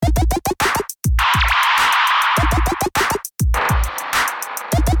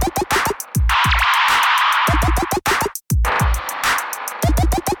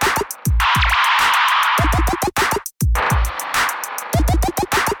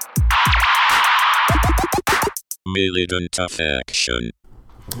Militant Affection.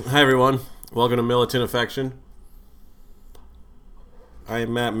 Hi everyone, welcome to Militant Affection. I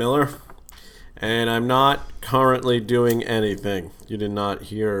am Matt Miller, and I'm not currently doing anything. You did not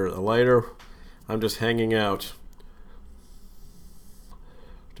hear a lighter. I'm just hanging out.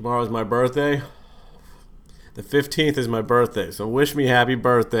 Tomorrow is my birthday. The 15th is my birthday, so wish me happy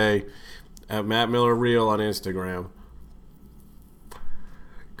birthday at Matt Miller Real on Instagram.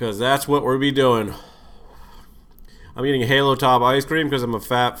 Because that's what we'll be doing. I'm eating Halo Top ice cream because I'm a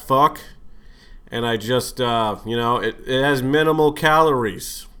fat fuck. And I just, it has minimal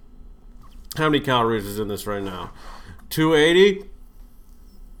calories. How many calories is in this right now? 280?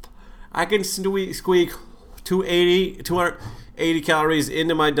 I can squeak 280 calories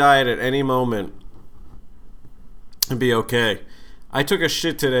into my diet at any moment and be okay. I took a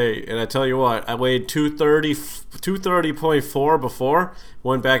shit today, and I tell you what, I weighed 230.4 before,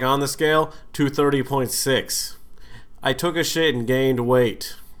 went back on the scale, 230.6. I took a shit and gained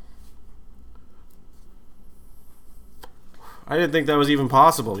weight. I didn't think that was even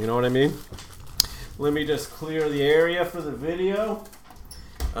possible, you know what I mean? Let me just clear the area for the video.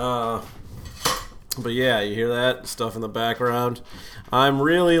 But yeah, you hear that stuff in the background. I'm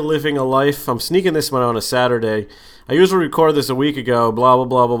really living a life. I'm sneaking this one on a Saturday. I usually record this a week ago, blah, blah,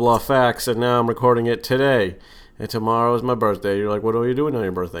 blah, blah, blah, facts, and now I'm recording it today. And tomorrow is my birthday. You're like, what are you doing on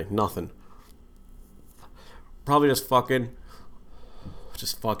your birthday? Nothing. Probably just straight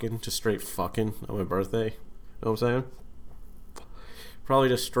fucking on my birthday. You know what I'm saying? Probably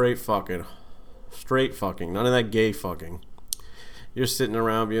just straight fucking. None of that gay fucking. You're sitting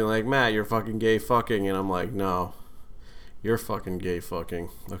around being like, Matt, you're fucking gay fucking. And I'm like, no, you're fucking gay fucking.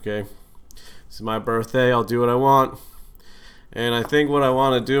 Okay? This is my birthday. I'll do what I want. And I think what I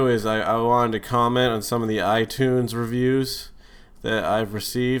want to do is I wanted to comment on some of the iTunes reviews that I've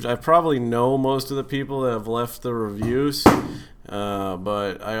received. I probably know most of the people that have left the reviews.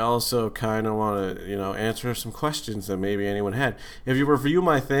 But I also kind of want to, answer some questions that maybe anyone had. If you review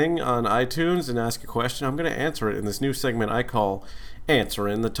my thing on iTunes and ask a question, I'm going to answer it in this new segment I call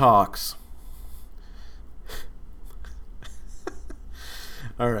Answering the Talks.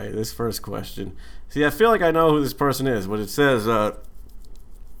 All right, this first question. See, I feel like I know who this person is, but it says,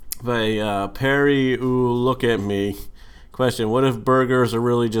 by Perry, ooh, look at me. Question, what if burgers are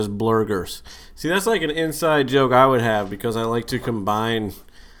really just blurgers? See, that's like an inside joke I would have because I like to combine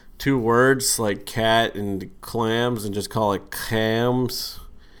two words like cat and clams and just call it cams.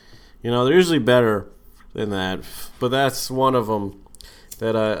 They're usually better than that, but that's one of them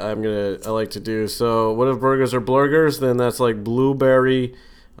that I like to do. So what if burgers are blurgers? Then that's like blueberry,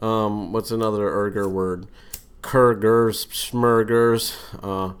 what's another erger word? Kurgers, schmurgers,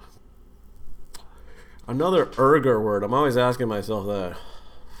 another erger word. I'm always asking myself that.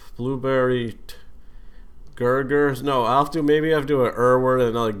 Blueberry gurgers. No, maybe I have to do an word and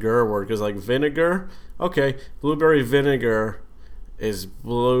another gur word because like vinegar. Okay, blueberry vinegar is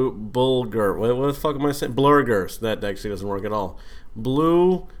bulgur. What the fuck am I saying? Blurgers. That actually doesn't work at all.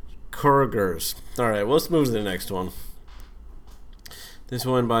 Blue kurgers. All right, well, let's move to the next one. This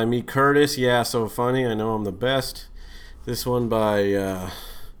one by me, Curtis. Yeah, so funny. I know I'm the best. This one by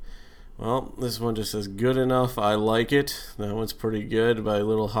this one just says good enough. I like it. That one's pretty good by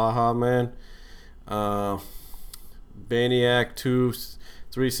Little Haha Man. Baniac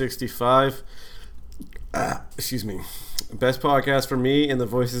 2365. Excuse me. Best podcast for me and the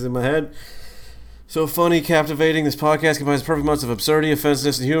voices in my head. So funny, captivating. This podcast combines perfect amounts of absurdity,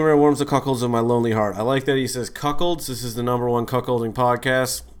 offensiveness, and humor and warms the cuckolds of my lonely heart. I like that he says cuckolds. This is the number one cuckolding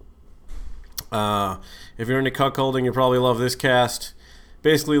podcast. If you're into cuckolding, you probably love this cast.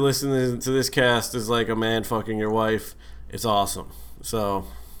 Basically, listening to this cast is like a man fucking your wife. It's awesome. So,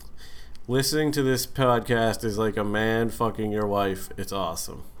 listening to this podcast is like a man fucking your wife. It's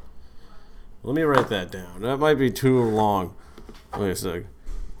awesome. Let me write that down. That might be too long. Wait a sec.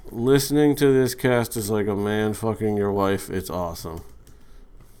 Listening to this cast is like a man fucking your wife. It's awesome.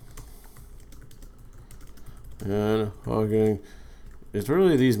 And fucking... It's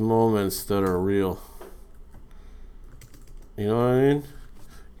really these moments that are real. You know what I mean?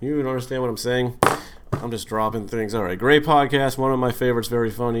 You even understand what I'm saying? I'm just dropping things. All right, great podcast. One of my favorites,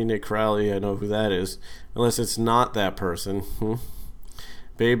 very funny. Nick Crowley, I know who that is. Unless it's not that person.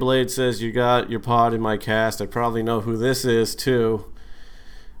 Beyblade says, you got your pod in my cast. I probably know who this is, too.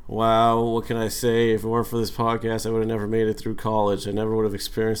 Wow, what can I say? If it weren't for this podcast, I would have never made it through college. I never would have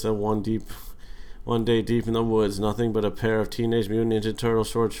experienced that one deep One day deep in the woods, nothing but a pair of Teenage Mutant Ninja Turtle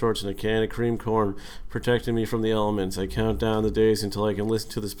short shorts and a can of cream corn protecting me from the elements. I count down the days until I can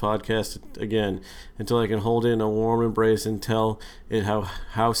listen to this podcast again, until I can hold it in a warm embrace and tell it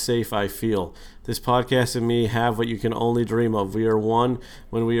how safe I feel. This podcast and me have what you can only dream of. We are one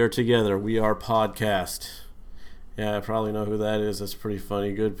when we are together. We are podcast. Yeah, I probably know who that is. That's pretty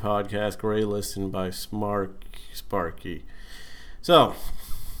funny. Good podcast. Great listen by Sparky. So,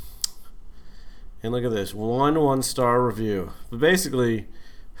 and look at this. One-star review. But basically,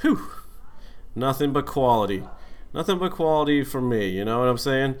 nothing but quality. Nothing but quality for me. You know what I'm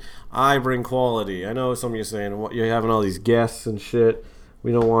saying? I bring quality. I know some of you are saying, you're having all these guests and shit.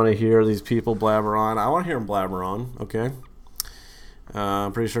 We don't want to hear these people blabber on. I want to hear them blabber on, okay?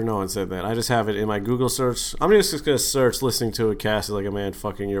 I'm pretty sure no one said that. I just have it in my Google search. I'm just going to search listening to a cast like a man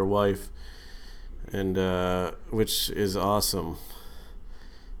fucking your wife, and which is awesome.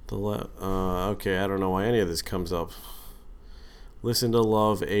 Okay, I don't know why any of this comes up. Listen to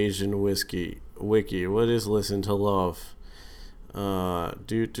Love Asian Whiskey Wiki. What is Listen to Love?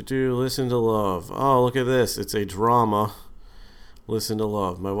 Listen to Love. Oh, look at this. It's a drama. Listen to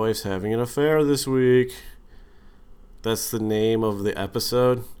Love. My wife's having an affair this week. That's the name of the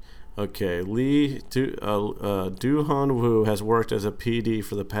episode. Okay, Do-hun Woo has worked as a PD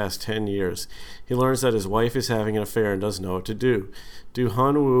for the past 10 years. He learns that his wife is having an affair and doesn't know what to do.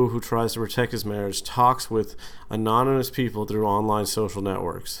 Do-hun Woo, who tries to protect his marriage, talks with anonymous people through online social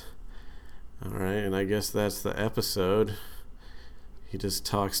networks. Alright, and I guess that's the episode. He just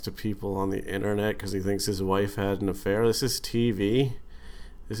talks to people on the internet because he thinks his wife had an affair. This is TV.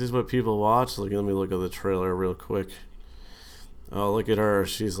 This is what people watch. Let me look at the trailer real quick. Oh, look at her.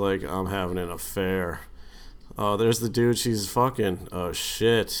 She's like, I'm having an affair. Oh, there's the dude she's fucking. Oh,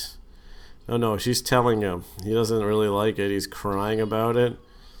 shit. No, she's telling him. He doesn't really like it. He's crying about it.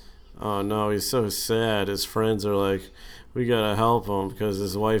 Oh, no, he's so sad. His friends are like, we gotta help him because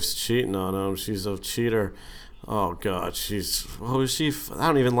his wife's cheating on him. She's a cheater. Oh, God. I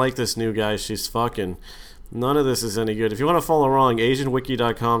don't even like this new guy she's fucking. None of this is any good. If you want to follow along,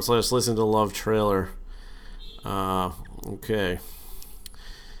 asianwiki.com/listen to love trailer. Okay.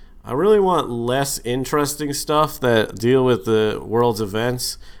 I really want less interesting stuff that deal with the world's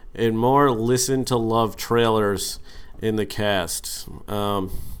events and more listen to love trailers in the cast.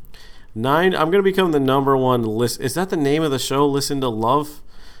 I'm going to become the number one list. Is that the name of the show? Listen to Love?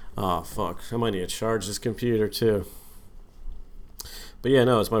 Oh, fuck. I might need to charge this computer too. But yeah,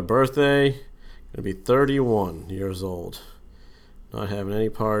 no, it's my birthday. I'm going to be 31 years old. Not having any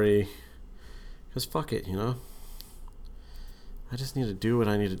party. Because fuck it, you know? I just need to do what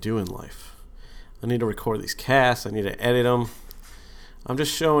I need to do in life. I need to record these casts. I need to edit them. I'm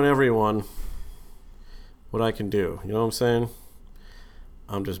just showing everyone what I can do. You know what I'm saying?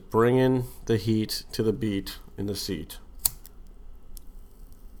 I'm just bringing the heat to the beat in the seat.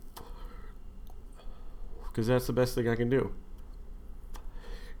 Because that's the best thing I can do.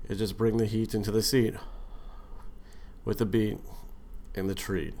 Is just bring the heat into the seat. With the beat in the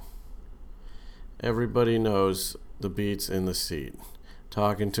treat. Everybody knows the beat's in the seat.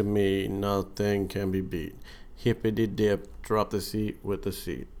 Talking to me, nothing can be beat. Hippity dip, drop the seat with the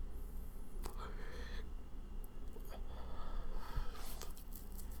seat.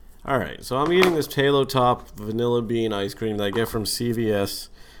 Alright, so I'm eating this Halo Top vanilla bean ice cream that I get from CVS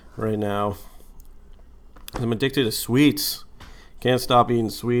right now. I'm addicted to sweets. Can't stop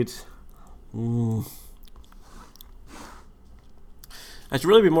eating sweets. I should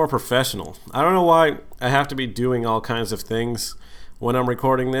really be more professional. I don't know why I have to be doing all kinds of things when I'm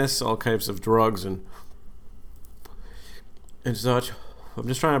recording this, all types of drugs and such. I'm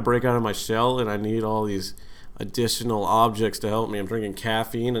just trying to break out of my shell, and I need all these additional objects to help me. I'm drinking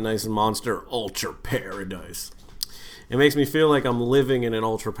caffeine, a nice Monster Ultra Paradise. It makes me feel like I'm living in an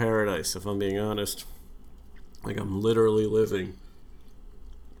Ultra Paradise, if I'm being honest. Like I'm literally living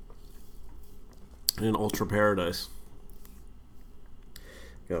in an Ultra Paradise.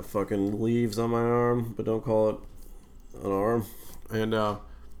 Got fucking leaves on my arm, but don't call it an arm. And we're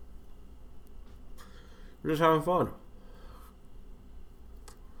just having fun.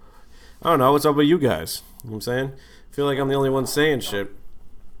 I don't know, what's up with you guys? You know what I'm saying? I feel like I'm the only one saying shit.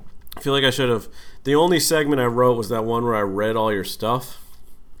 I feel like I should have. The only segment I wrote was that one where I read all your stuff.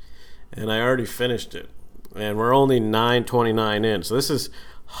 And I already finished it. And we're only 9:29 in. So this is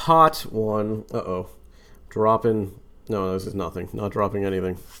hot one. Dropping. No, this is nothing. Not dropping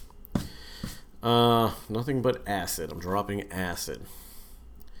anything. Nothing but acid. I'm dropping acid.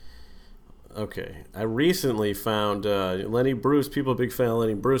 Okay. I recently found Lenny Bruce. People are a big fan of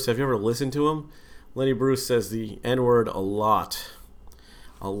Lenny Bruce. Have you ever listened to him? Lenny Bruce says the N-word a lot.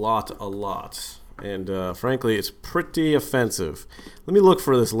 A lot. And frankly, it's pretty offensive. Let me look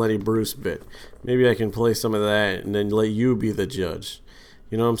for this Lenny Bruce bit. Maybe I can play some of that and then let you be the judge.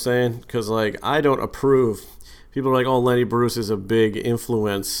 You know what I'm saying? Because, like, I don't approve. People are like, oh, Lenny Bruce is a big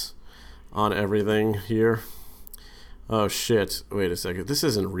influence on everything here. Oh, shit. Wait a second. This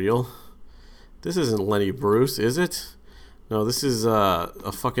isn't real. This isn't Lenny Bruce, is it? No, this is a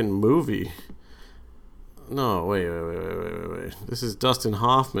fucking movie. No, wait. This is Dustin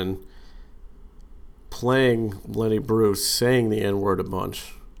Hoffman playing Lenny Bruce, saying the N-word a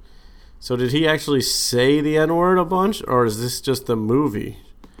bunch. So did he actually say the N-word a bunch, or is this just the movie?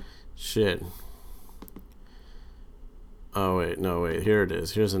 Shit. Oh, wait, no, wait. Here it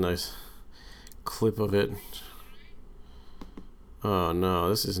is. Here's a nice clip of it. Oh, no,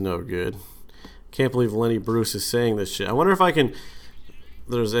 this is no good. Can't believe Lenny Bruce is saying this shit. I wonder if I can...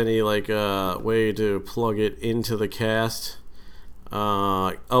 There's any, like, way to plug it into the cast.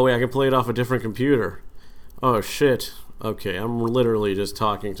 Oh, wait, I can play it off a different computer. Oh, shit. Okay, I'm literally just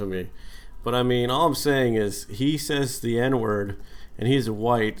talking to me. But, I mean, all I'm saying is he says the N-word, and he's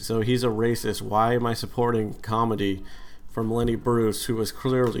white, so he's a racist. Why am I supporting comedy from Lenny Bruce, who was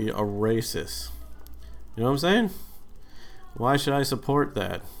clearly a racist? You know what I'm saying? Why should I support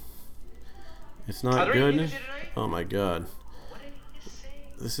that? It's not good. Oh my god.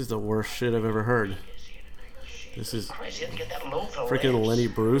 This is the worst shit I've ever heard. This is freaking Lenny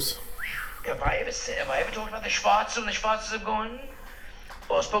Bruce. Have I ever talked about the Schwarz and the Schwarzes have gone?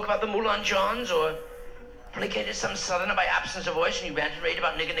 Or spoke about the Moulin Johns? Or placated some southerner by absence of voice and you ranted and raved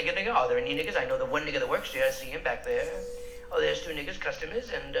about nigga? Are there any niggas? I know the one nigga that works there. I see him back there. Oh, there's 2 niggas,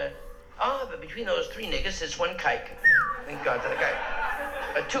 customers, and but between those 3 niggas, there's 1 kike. Thank God for the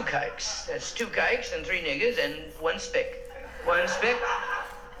kike. 2 kikes. That's 2 kikes and 3 niggas and 1 spick. 1 spick,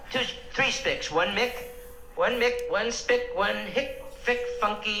 3 spicks. 1 mick, 1 spick, 1 hick, fick,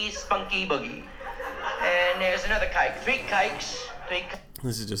 funky, spunky boogie. And there's another kike. 3 kikes, 3 kikes.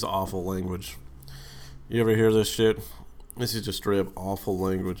 This is just awful language. You ever hear this shit? This is just straight up awful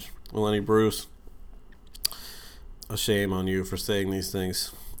language. Lenny Bruce, a shame on you for saying these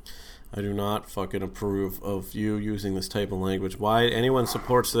things. I do not fucking approve of you using this type of language. Why anyone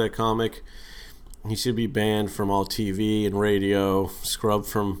supports that comic, he should be banned from all TV and radio, scrubbed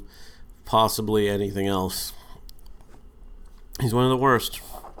from possibly anything else. He's one of the worst.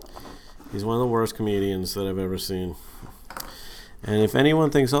 He's one of the worst comedians that I've ever seen. And if anyone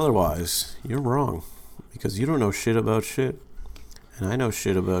thinks otherwise, you're wrong. Because you don't know shit about shit. And I know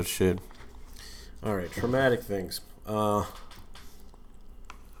shit about shit. Alright, traumatic things.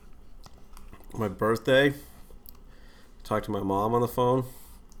 My birthday, talked to my mom on the phone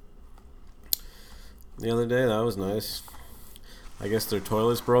the other day. That was nice. I guess their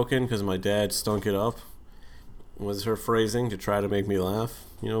toilet's broken because my dad stunk it up, was her phrasing to try to make me laugh.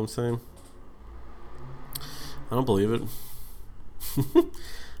 You know what I'm saying? I don't believe it.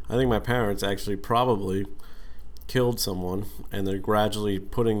 I think my parents actually probably killed someone and they're gradually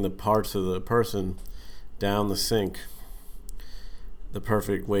putting the parts of the person down the sink, the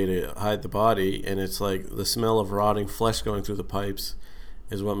perfect way to hide the body, and it's like the smell of rotting flesh going through the pipes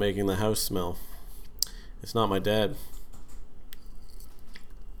is what making the house smell. It's not my dad.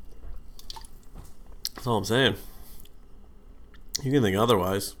 That's all I'm saying. You can think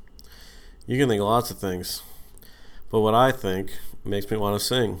otherwise. You can think lots of things. But what I think makes me want to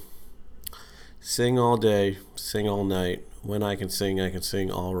sing. Sing all day, sing all night. When I can sing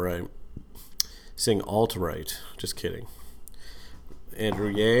all right. Sing alt-right. Just kidding. Andrew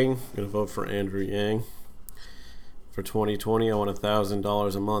Yang. I'm going to vote for Andrew Yang. For 2020, I want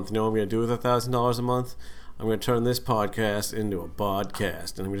 $1,000 a month. You know what I'm going to do with $1,000 a month? I'm going to turn this podcast into a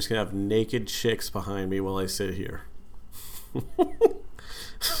podcast. And I'm just going to have naked chicks behind me while I sit here.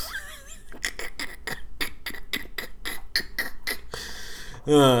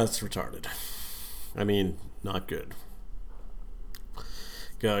 That's retarded. I mean, not good.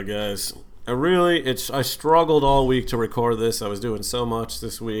 God, guys. I struggled all week to record this. I was doing so much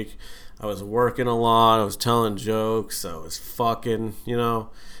this week. I was working a lot. I was telling jokes. I was fucking,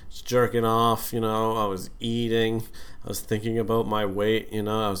 just jerking off, I was eating. I was thinking about my weight,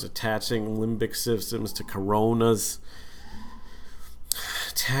 I was attaching limbic systems to coronas.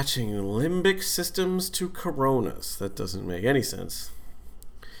 Attaching limbic systems to coronas. That doesn't make any sense.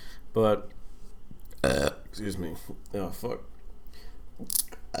 But, excuse me. Oh, fuck.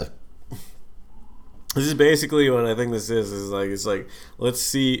 This is basically what I think this is. It's like, let's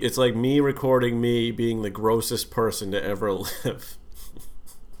see, it's like me recording me being the grossest person to ever live.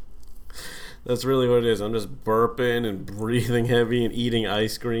 That's really what it is. I'm just burping and breathing heavy and eating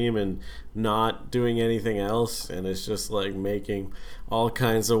ice cream and not doing anything else. And it's just like making all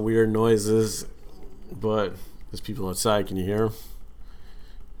kinds of weird noises But there's people outside. Can you hear them?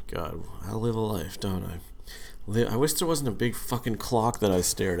 God, I live a life, don't I? I wish there wasn't a big fucking clock that I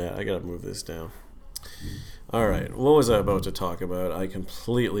stared at. I gotta move this down. Alright, what was I about to talk about? I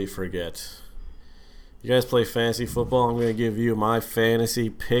completely forget. You guys play fantasy football? I'm gonna give you my fantasy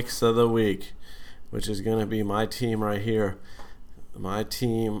picks of the week, which is gonna be my team right here. My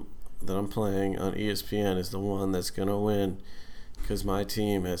team that I'm playing on ESPN is the one that's gonna win, because my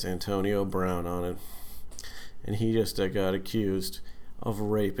team has Antonio Brown on it, and he just got accused of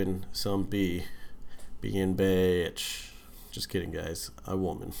raping some being bitch. Just kidding, guys. A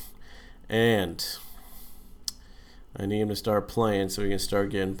woman. And I need him to start playing so he can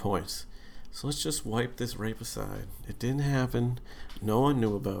start getting points. So let's just wipe this rape aside. It didn't happen. No one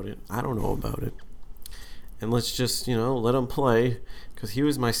knew about it. I don't know about it. And let's just, let him play, because he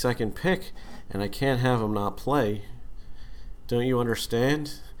was my second pick, and I can't have him not play. Don't you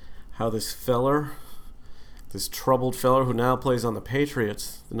understand how this troubled feller who now plays on the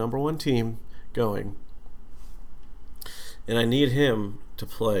Patriots, the number one team, going? And I need him to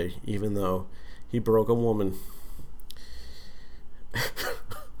play, even though he broke a woman.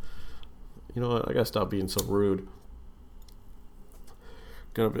 You know what? I gotta stop being so rude.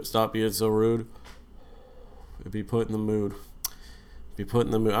 Stop being so rude. It'd be put in the mood. I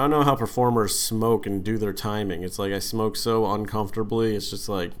don't know how performers smoke and do their timing. It's like I smoke so uncomfortably. It's just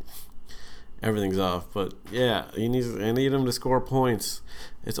like everything's off. But yeah, I need him to score points.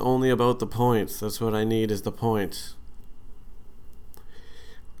 It's only about the points. That's what I need, is the points.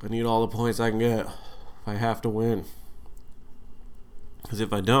 I need all the points I can get if I have to win. Because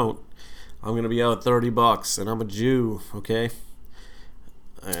if I don't, I'm going to be out $30, and I'm a Jew, okay?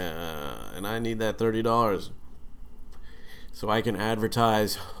 And I need that $30 so I can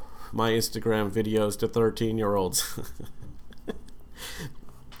advertise my Instagram videos to 13-year-olds.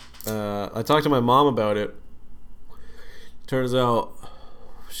 I talked to my mom about it. Turns out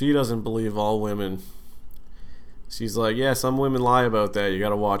she doesn't believe all women. She's like, yeah, some women lie about that. You got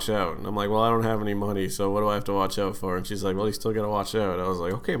to watch out. And I'm like, well, I don't have any money, so what do I have to watch out for? And she's like, well, you still got to watch out. I was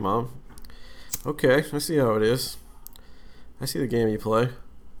like, okay, Mom. Okay, I see how it is. I see the game you play.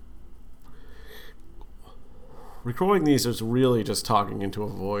 Recording these is really just talking into a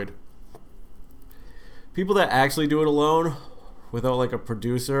void. People that actually do it alone, without like a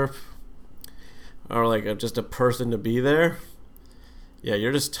producer or like just a person to be there, yeah,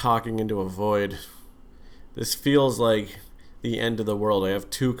 you're just talking into a void. This feels like the end of the world. I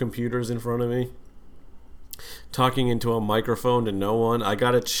have two computers in front of me, talking into a microphone to no one. I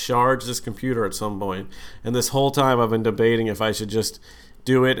gotta charge this computer at some point. And this whole time I've been debating if I should just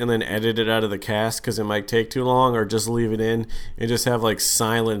do it and then edit it out of the cast, because it might take too long, or just leave it in and just have like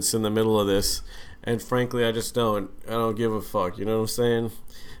silence in the middle of this. And frankly, I don't give a fuck. You know what I'm saying?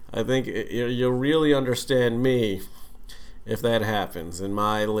 I think you'll really understand me if that happens, and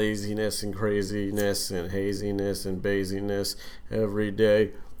my laziness and craziness and haziness and baziness every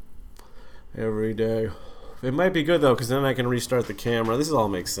day. It might be good though, because then I can restart the camera. This all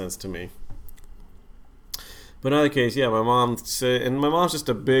makes sense to me. But in either case, yeah, my mom's just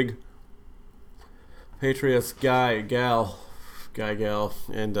a big Patriots gal,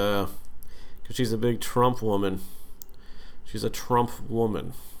 and because she's a big Trump woman. She's a Trump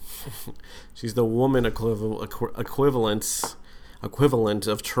woman. She's the woman equivalent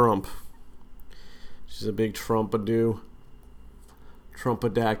of Trump. She's a big Trumpadoo.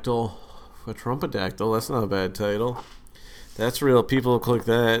 Trumpadactyl. A Trumpadactyl, that's not a bad title. That's real. People click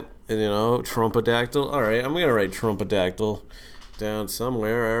that, and Trumpadactyl. Alright, I'm gonna write Trumpadactyl down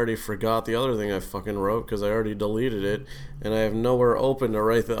somewhere. I already forgot the other thing I fucking wrote because I already deleted it, and I have nowhere open to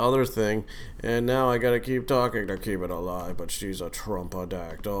write the other thing, and now I gotta keep talking to keep it alive. But she's a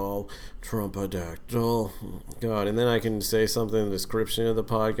Trumpadactyl. God, and then I can say something in the description of the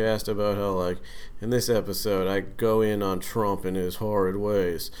podcast about how, like, in this episode I go in on Trump in his horrid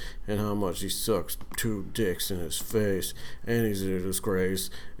ways, and how much he sucks 2 dicks in his face, and he's a disgrace,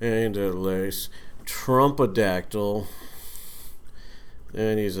 and a lace. Trumpadactyl.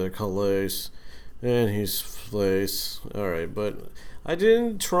 And he's a Calais, and he's place. Alright, but I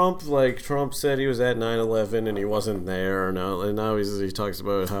didn't Trump said he was at 9/11 and he wasn't there, and now he talks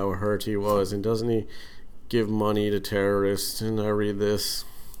about how hurt he was, and doesn't he give money to terrorists? And I read this.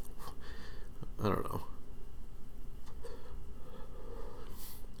 I don't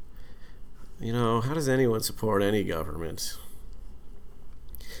know. How does anyone support any government?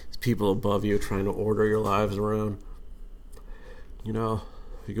 There's people above you trying to order your lives around. If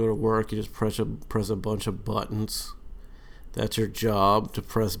you go to work, you just press a bunch of buttons. That's your job, to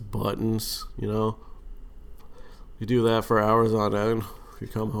press buttons, You do that for hours on end. You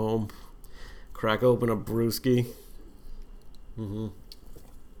come home, Crack open a brewski. Watch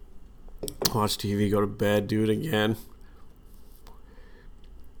TV, go to bed, do it again.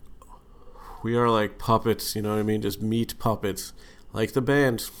 We are like puppets, you know what I mean? Just meat puppets. Like the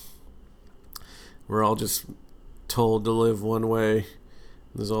band. We're all just told to live one way.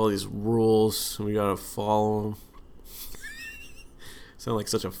 There's all these rules, and we gotta follow them. Sound like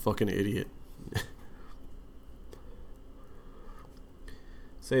such a fucking idiot.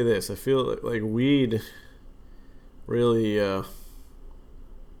 Say this, I feel like weed really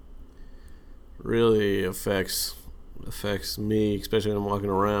affects me, especially when I'm walking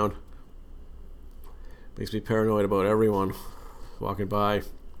around. Makes me paranoid about everyone walking by. I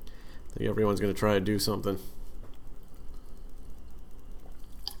think everyone's gonna try to do something.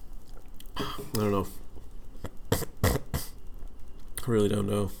 I don't know. I really don't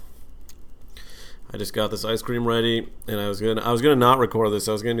know. I just got this ice cream ready, and I was gonna not record this.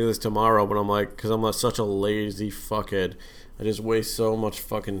 I was gonna do this tomorrow, but I'm like, because I'm such a lazy fuckhead, I just waste so much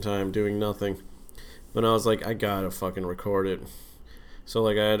fucking time doing nothing. But I was like, I gotta fucking record it. So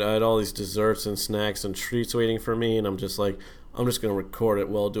like, I had all these desserts and snacks and treats waiting for me, and I'm just like, I'm just gonna record it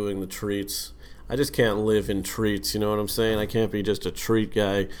while doing the treats. I just can't live in treats, you know what I'm saying? I can't be just a treat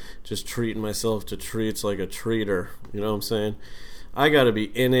guy, just treating myself to treats like a treater, you know what I'm saying? I gotta be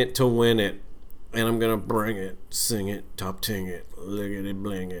in it to win it, and I'm gonna bring it, sing it, top ting it, lickety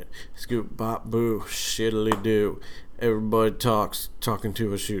bling it, scoop bop boo, shittily do. Everybody talking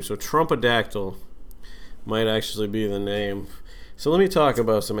to a shoe. So Trumpadactyl might actually be the name. So let me talk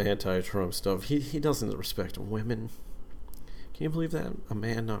about some anti-Trump stuff. He doesn't respect women. Can you believe that? A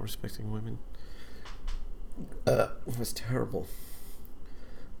man not respecting women? It was terrible.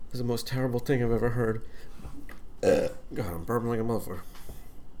 It was the most terrible thing I've ever heard. God, I'm burping like a motherfucker.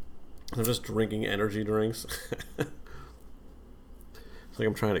 I'm just drinking energy drinks. It's like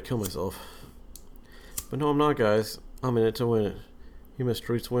I'm trying to kill myself. But no, I'm not, guys. I'm in it to win it. He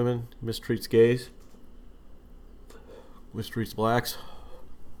mistreats women, mistreats gays, mistreats blacks.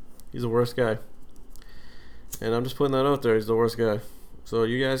 He's the worst guy. And I'm just putting that out there. He's the worst guy. So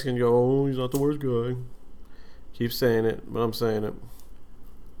you guys can go, oh, he's not the worst guy. Keep saying it, but I'm saying it.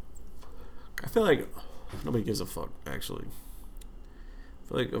 I feel like nobody gives a fuck, actually. I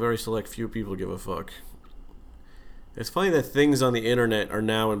feel like a very select few people give a fuck. It's funny that things on the internet are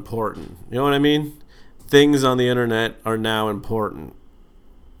now important. You know what I mean? Things on the internet are now important.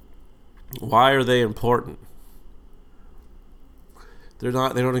 Why are they important? They're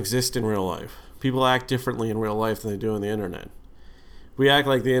not. They don't exist in real life. People act differently in real life than they do on the internet. We act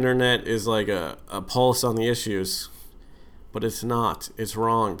like the internet is like a pulse on the issues, but it's not. It's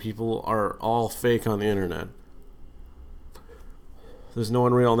wrong. People are all fake on the internet. There's no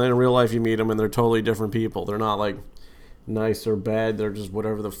one real. And then in real life you meet them and they're totally different people. They're not like nice or bad. They're just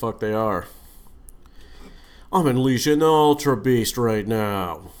whatever the fuck they are. I'm unleashing the Ultra Beast right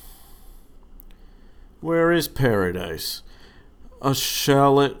now. Where is paradise? A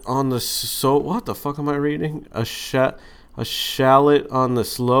shallot on the what the fuck am I reading? A shallot on the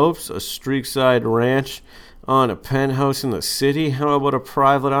slopes, a streakside ranch on a penthouse in the city. How about a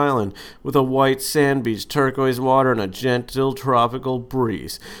private island with a white sand beach, turquoise water, and a gentle tropical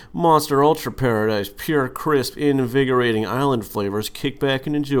breeze? Monster Ultra Paradise, pure, crisp, invigorating island flavors. Kick back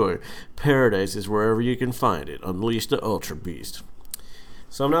and enjoy. Paradise is wherever you can find it. Unleash the Ultra Beast.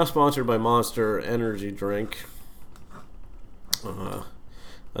 So I'm now sponsored by Monster Energy Drink.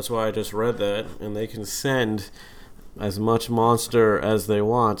 That's why I just read that, and they can send as much Monster as they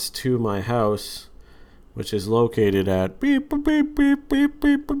want to my house, which is located at 4.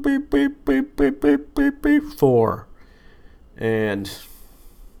 And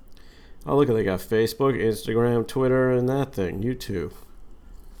oh, look at, they got Facebook, Instagram, Twitter, and that thing, YouTube.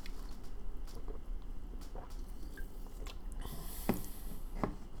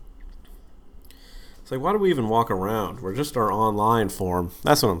 It's like, why do we even walk around? We're just our online form.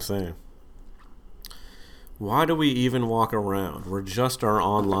 That's what I'm saying. Why do we even walk around? We're just our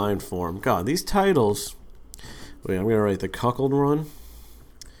online form. God, these titles. Wait, I'm going to write the cuckold run.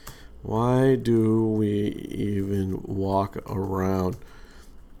 Why do we even walk around?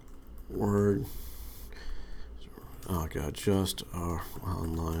 Word. Oh, God, just our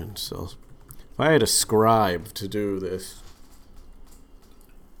online selves. If I had a scribe to do this,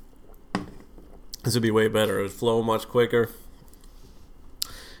 this would be way better. It would flow much quicker.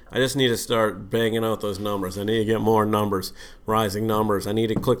 I just need to start banging out those numbers. I need to get more numbers, rising numbers. I need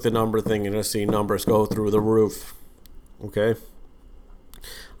to click the number thing and just see numbers go through the roof. Okay?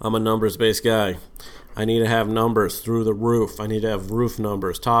 I'm a numbers-based guy. I need to have numbers through the roof. I need to have roof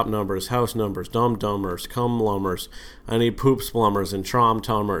numbers, top numbers, house numbers, dum-dummers, cum-lummers. I need poop-splummers and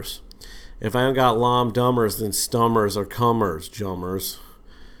trom-tummers. If I ain't got lom dummers, then stummers or cummers, jummers.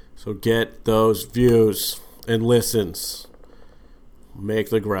 So get those views and listens. Make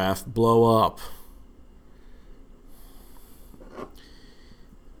the graph blow up.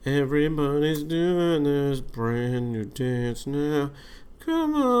 Everybody's doing this brand new dance now.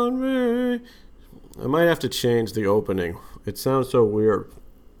 Come on, Ray. I might have to change the opening. It sounds so weird.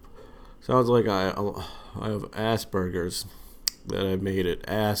 Sounds like I have Asperger's that I made it.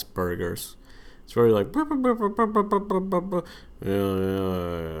 Asperger's. It's very like...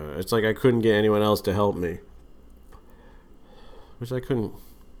 It's like I couldn't get anyone else to help me. Which I couldn't.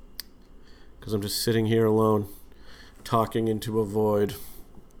 Because I'm just sitting here alone, talking into a void.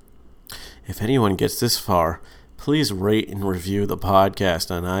 If anyone gets this far, please rate and review the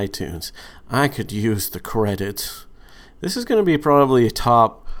podcast on iTunes. I could use the credits. This is going to be probably a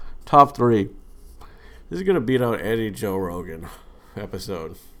top 3. This is going to beat out any Joe Rogan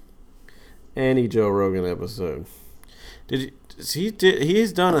episode. Any Joe Rogan episode.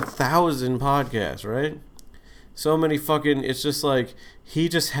 He's done 1,000 podcasts, right? So many fucking... It's just like... He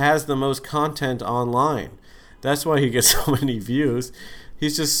just has the most content online. That's why he gets so many views.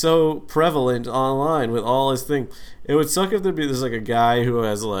 He's just so prevalent online with all his thing. It would suck if there's like a guy who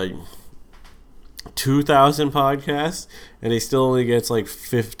has like 2,000 podcasts and he still only gets like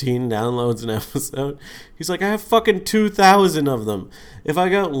 15 downloads an episode. He's like, I have fucking 2,000 of them. If I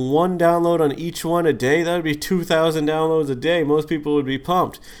got one download on each one a day, that would be 2,000 downloads a day. Most people would be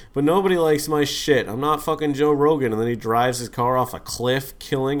pumped. But nobody likes my shit. I'm not fucking Joe Rogan. And then he drives his car off a cliff,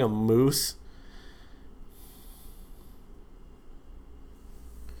 killing a moose.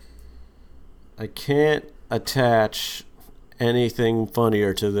 I can't attach anything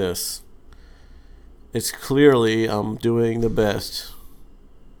funnier to this. It's clearly I'm doing the best.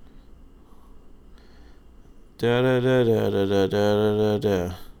 Da da da da da da da da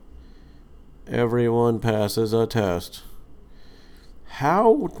da. Everyone passes a test.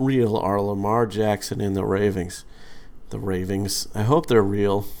 How real are Lamar Jackson and the Ravens? The Ravens. I hope they're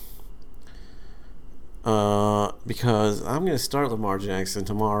real. Because I'm gonna start Lamar Jackson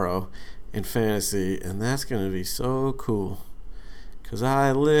tomorrow in fantasy, and that's going to be so cool. Because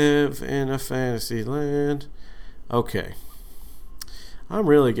I live in a fantasy land. Okay. I'm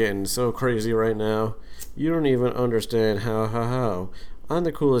really getting so crazy right now. You don't even understand how. I'm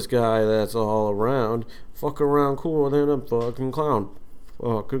the coolest guy that's all around. Fuck around cooler than a fucking clown.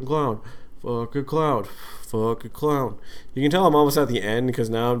 Fucking clown. Fucking clown. Fucking clown. You can tell I'm almost at the end because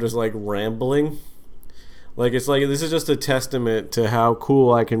now I'm just like rambling. Like it's like this is just a testament to how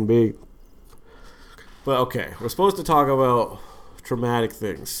cool I can be. But okay, we're supposed to talk about traumatic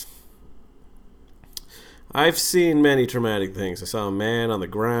things. I've seen many traumatic things. I saw a man on the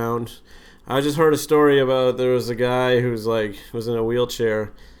ground. I just heard a story about there was a guy who's like was in a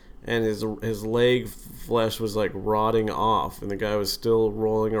wheelchair and his leg flesh was like rotting off and the guy was still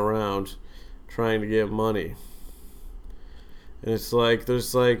rolling around trying to get money. And it's like that's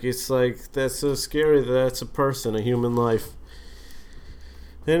so scary that that's a person, a human life.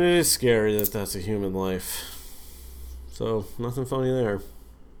 And it is scary that that's a human life. So, nothing funny there.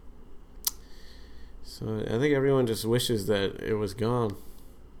 So, I think everyone just wishes that it was gone.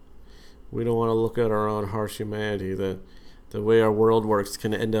 We don't want to look at our own harsh humanity, that the way our world works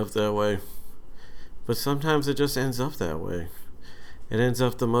can end up that way. But sometimes it just ends up that way. It ends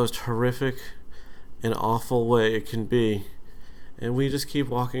up the most horrific and awful way it can be. And we just keep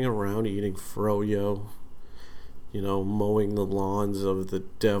walking around eating froyo. You know, mowing the lawns of the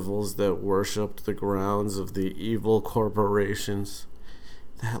devils that worshipped the grounds of the evil corporations.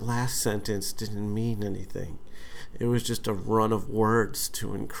 That last sentence didn't mean anything. It was just a run of words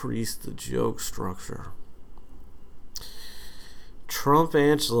to increase the joke structure. Trump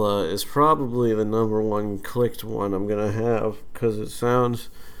Angela is probably the number one clicked one I'm going to have because it sounds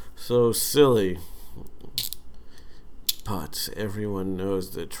so silly. But everyone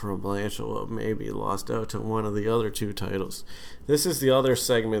knows that Trump Angela maybe lost out to one of the other two titles. This is the other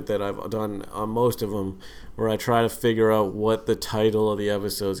segment that I've done on most of them where I try to figure out what the title of the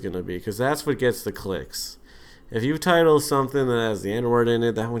episode is going to be because that's what gets the clicks. If you title something that has the N-word in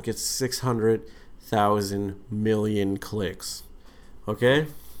it, that one gets 600,000 million clicks. Okay?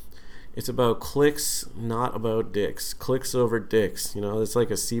 It's about clicks, not about dicks. Clicks over dicks. You know, it's like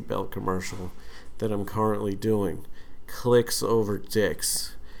a seatbelt commercial that I'm currently doing. Clicks over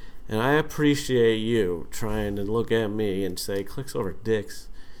dicks. And I appreciate you trying to look at me and say, clicks over dicks?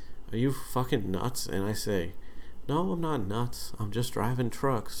 Are you fucking nuts? And I say, no, I'm not nuts. I'm just driving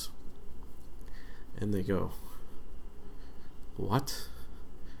trucks. And they go, what?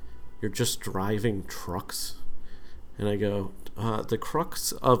 You're just driving trucks? And I go, the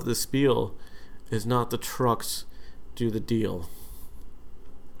crux of the spiel is not the trucks do the deal.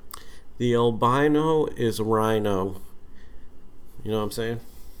 The albino is rhino. You know what I'm saying?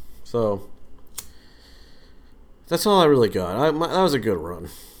 So, that's all I really got. That was a good run.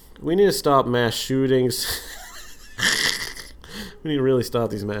 We need to stop mass shootings. We need to really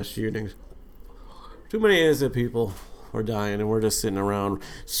stop these mass shootings. Too many innocent people are dying, and we're just sitting around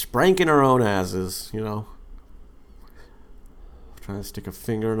spanking our own asses, you know? Trying to stick a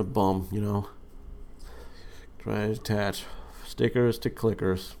finger in a bum, you know? Trying to attach stickers to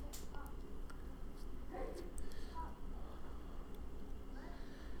clickers.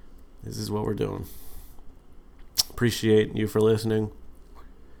 This is what we're doing. Appreciate you for listening.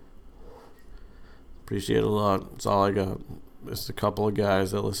 Appreciate it a lot. That's all I got. Just a couple of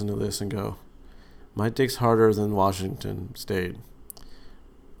guys that listen to this and go, my dick's harder than Washington State,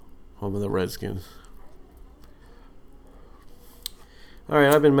 home of the Redskins.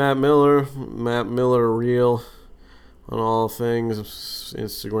 Alright, I've been Matt Miller Real on all things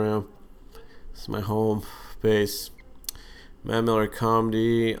Instagram. It's my home base. Matt Miller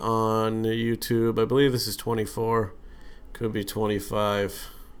Comedy on YouTube. I believe this is 24. Could be 25.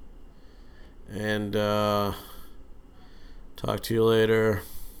 And talk to you later.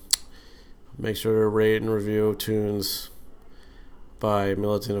 Make sure to rate and review tunes. Bye.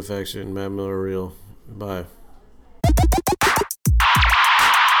 Militant Affection. Matt Miller Real. Bye.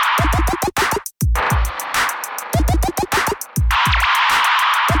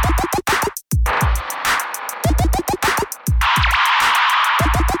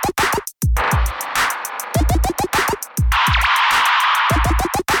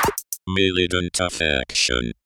 Militant Affection.